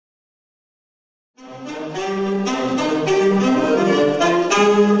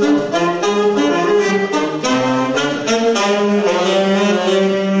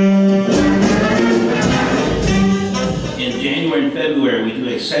February, we do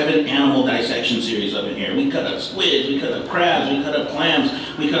a 7-animal dissection series up in here. We cut up squids, we cut up crabs, we cut up clams,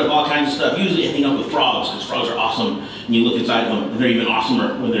 we cut up all kinds of stuff, usually ending up with frogs, because frogs are awesome, and you look inside them, and they're even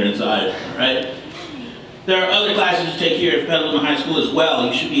awesomer when they're inside, right? There are other classes you take here at Petaluma High School as well.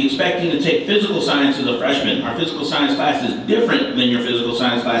 You should be expecting to take physical science as a freshman. Our physical science class is different than your physical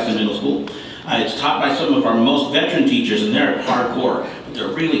science class in middle school. It's taught by some of our most veteran teachers, and they're hardcore, but they're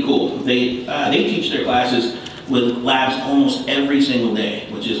really cool. They teach their classes with labs almost every single day,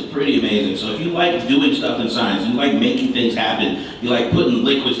 which is pretty amazing. So if you like doing stuff in science, you like making things happen, you like putting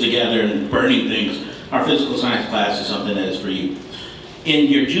liquids together and burning things, our physical science class is something that is for you.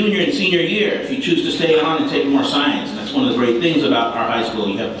 In your junior and senior year, if you choose to stay on and take more science, and that's one of the great things about our high school,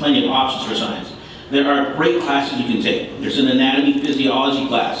 you have plenty of options for science. There are great classes you can take. There's an anatomy physiology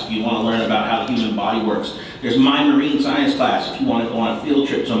class if you want to learn about how the human body works. There's my marine science class if you want to go on a field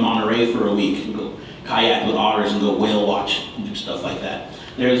trip to Monterey for a week and go kayak with otters and go whale watch and do stuff like that.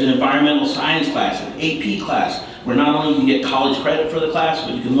 There's an environmental science class, an AP class, where not only you can get college credit for the class,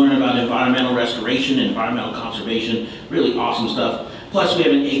 but you can learn about environmental restoration, environmental conservation, really awesome stuff. Plus we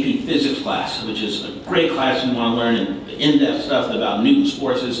have an AP physics class, which is a great class if you want to learn in-depth stuff about Newton's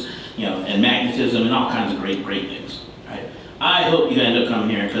forces, and magnetism and all kinds of great things. Right? I hope you end up coming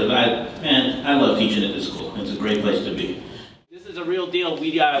here because I love teaching at this school. It's a great place to be. This is a real deal.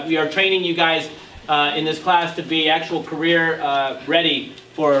 We are training you guys in this class to be actual career ready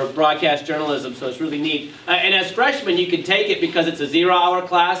for broadcast journalism, so it's really neat. And as freshmen, you can take it because it's a 0-hour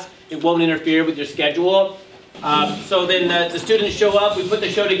class. It won't interfere with your schedule. So then the students show up, we put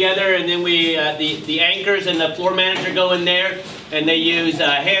the show together, and then the anchors and the floor manager go in there, and they use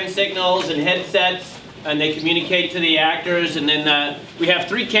hand signals and headsets, and they communicate to the actors, and then we have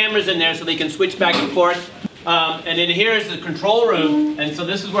 3 cameras in there so they can switch back and forth. And then here's the control room, and so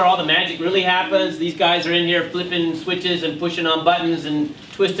this is where all the magic really happens. These guys are in here flipping switches and pushing on buttons and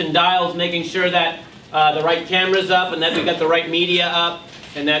twisting dials, making sure that the right camera's up and that we got the right media up,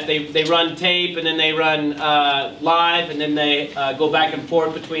 and that they run tape, and then they run live, and then they go back and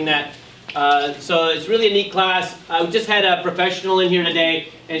forth between that. So it's really a neat class. We just had a professional in here today,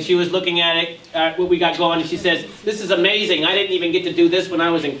 and she was looking at it, what we got going, and she says, "This is amazing. I didn't even get to do this when I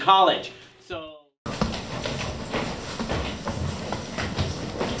was in college." So.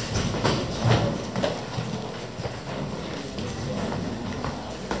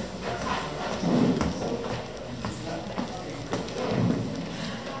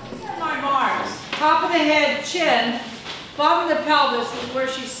 Top of the head, chin, bottom of the pelvis is where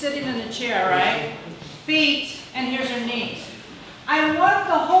she's sitting in the chair, right? Feet, and here's her knees. I want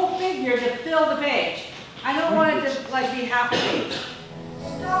the whole figure to fill the page. I don't want it to like be half a page.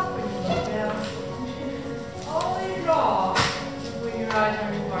 Stop when you look down. Only draw when your eyes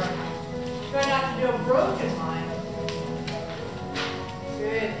are apart. Try not to do a broken line.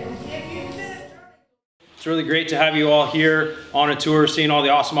 Good. And if you did it. It's really great to have you all here on a tour, seeing all the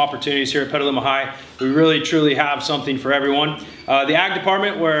awesome opportunities here at Petaluma High. We really, truly have something for everyone. The ag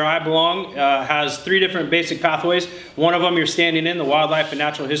department, where I belong, has 3 different basic pathways. One of them you're standing in, the Wildlife and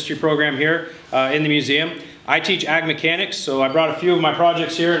Natural History program here in the museum. I teach ag mechanics, so I brought a few of my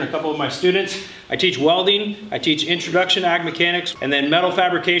projects here and a couple of my students. I teach welding, I teach introduction to ag mechanics, and then metal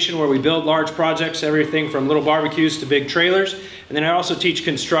fabrication, where we build large projects, everything from little barbecues to big trailers. And then I also teach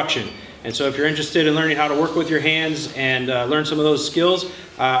construction. And so if you're interested in learning how to work with your hands and learn some of those skills,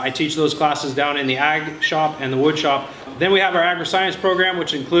 I teach those classes down in the ag shop and the wood shop. Then we have our agri-science program,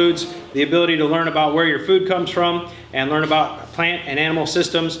 which includes the ability to learn about where your food comes from and learn about plant and animal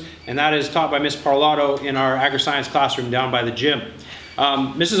systems, and that is taught by Ms. Parlato in our agri-science classroom down by the gym.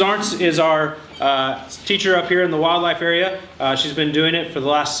 Mrs. Arntz is our teacher up here in the wildlife area. She's been doing it for the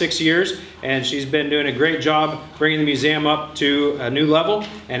last 6 years, and she's been doing a great job bringing the museum up to a new level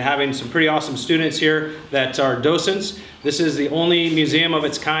and having some pretty awesome students here that are docents. This is the only museum of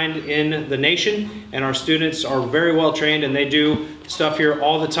its kind in the nation, and our students are very well trained, and they do stuff here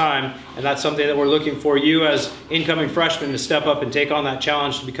all the time, and that's something that we're looking for you as incoming freshmen to step up and take on that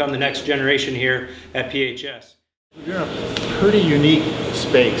challenge to become the next generation here at PHS. You're in a pretty unique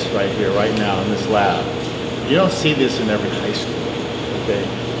space right here, right now in this lab. You don't see this in every high school, okay?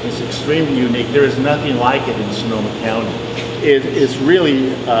 It's extremely unique. There is nothing like it in Sonoma County. It's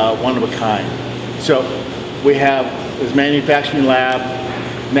really one of a kind. So we have this manufacturing lab.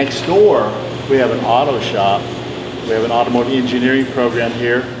 Next door, we have an auto shop. We have an automotive engineering program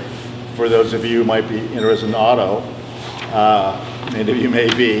here for those of you who might be interested in auto. Many of you may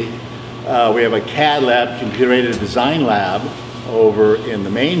be. We have a CAD lab, computer-aided design lab, over in the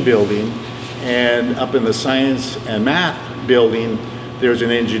main building, and up in the science and math building, there's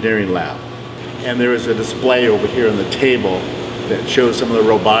an engineering lab. And there is a display over here on the table that shows some of the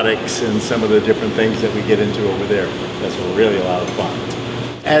robotics and some of the different things that we get into over there. That's really a lot of fun.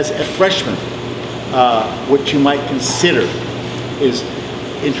 As a freshman, what you might consider is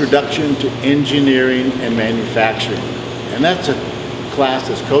Introduction to Engineering and Manufacturing. And that's a class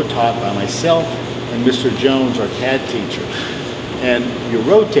that's co-taught by myself and Mr. Jones, our CAD teacher. And you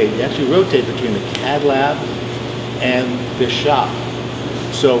actually rotate between the CAD lab and the shop.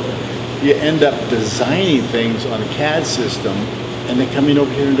 So you end up designing things on a CAD system and then coming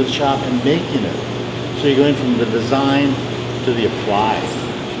over here into the shop and making it. So you're going from the design to the applied.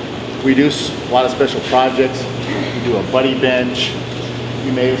 We do a lot of special projects. We do a buddy bench.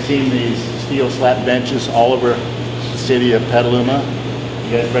 You may have seen these steel slat benches all over the city of Petaluma.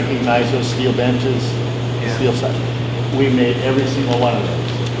 You guys recognize those steel benches? Yeah. Steel slat. We made every single one of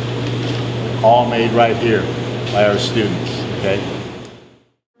those. All made right here by our students, okay?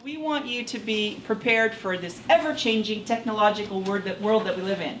 We want you to be prepared for this ever-changing technological world that we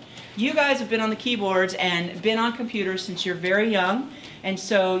live in. You guys have been on the keyboards and been on computers since you're very young, and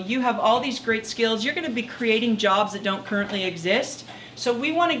so you have all these great skills. You're going to be creating jobs that don't currently exist. So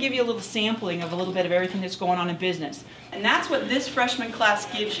we want to give you a little sampling of a little bit of everything that's going on in business. And that's what this freshman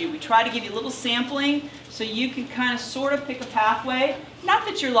class gives you. We try to give you a little sampling so you can kind of sort of pick a pathway. Not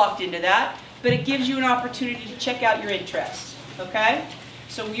that you're locked into that, but it gives you an opportunity to check out your interests, okay?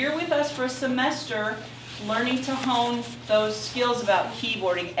 So you're with us for a semester learning to hone those skills about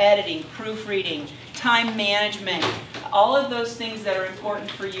keyboarding, editing, proofreading, time management, all of those things that are important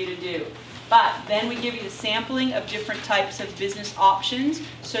for you to do. But then we give you the sampling of different types of business options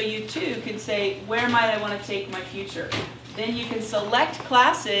so you too can say, where might I want to take my future? Then you can select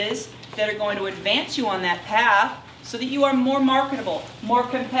classes that are going to advance you on that path so that you are more marketable, more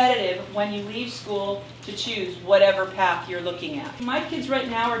competitive when you leave school to choose whatever path you're looking at. My kids right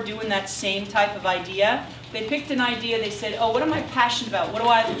now are doing that same type of idea. They picked an idea, they said, oh, what am I passionate about? What do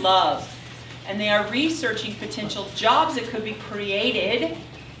I love? And they are researching potential jobs that could be created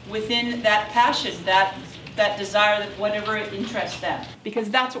within that passion, that desire, that whatever interests them. Because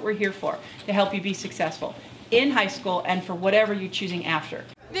that's what we're here for, to help you be successful in high school and for whatever you're choosing after.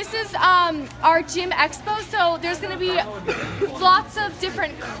 This is our gym expo, so there's going to be lots of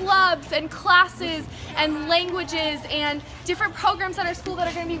different clubs and classes and languages and different programs at our school that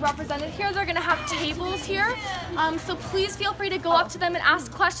are going to be represented here. They're going to have tables here, so please feel free to go up to them and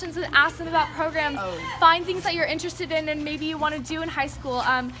ask questions and ask them about programs, find things that you're interested in and maybe you want to do in high school.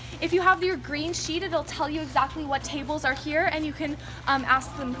 If you have your green sheet, it'll tell you exactly what tables are here and you can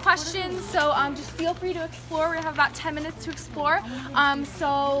ask them questions, so just feel free to explore. We're going to have about 10 minutes to explore,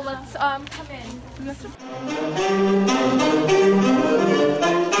 so let's come in.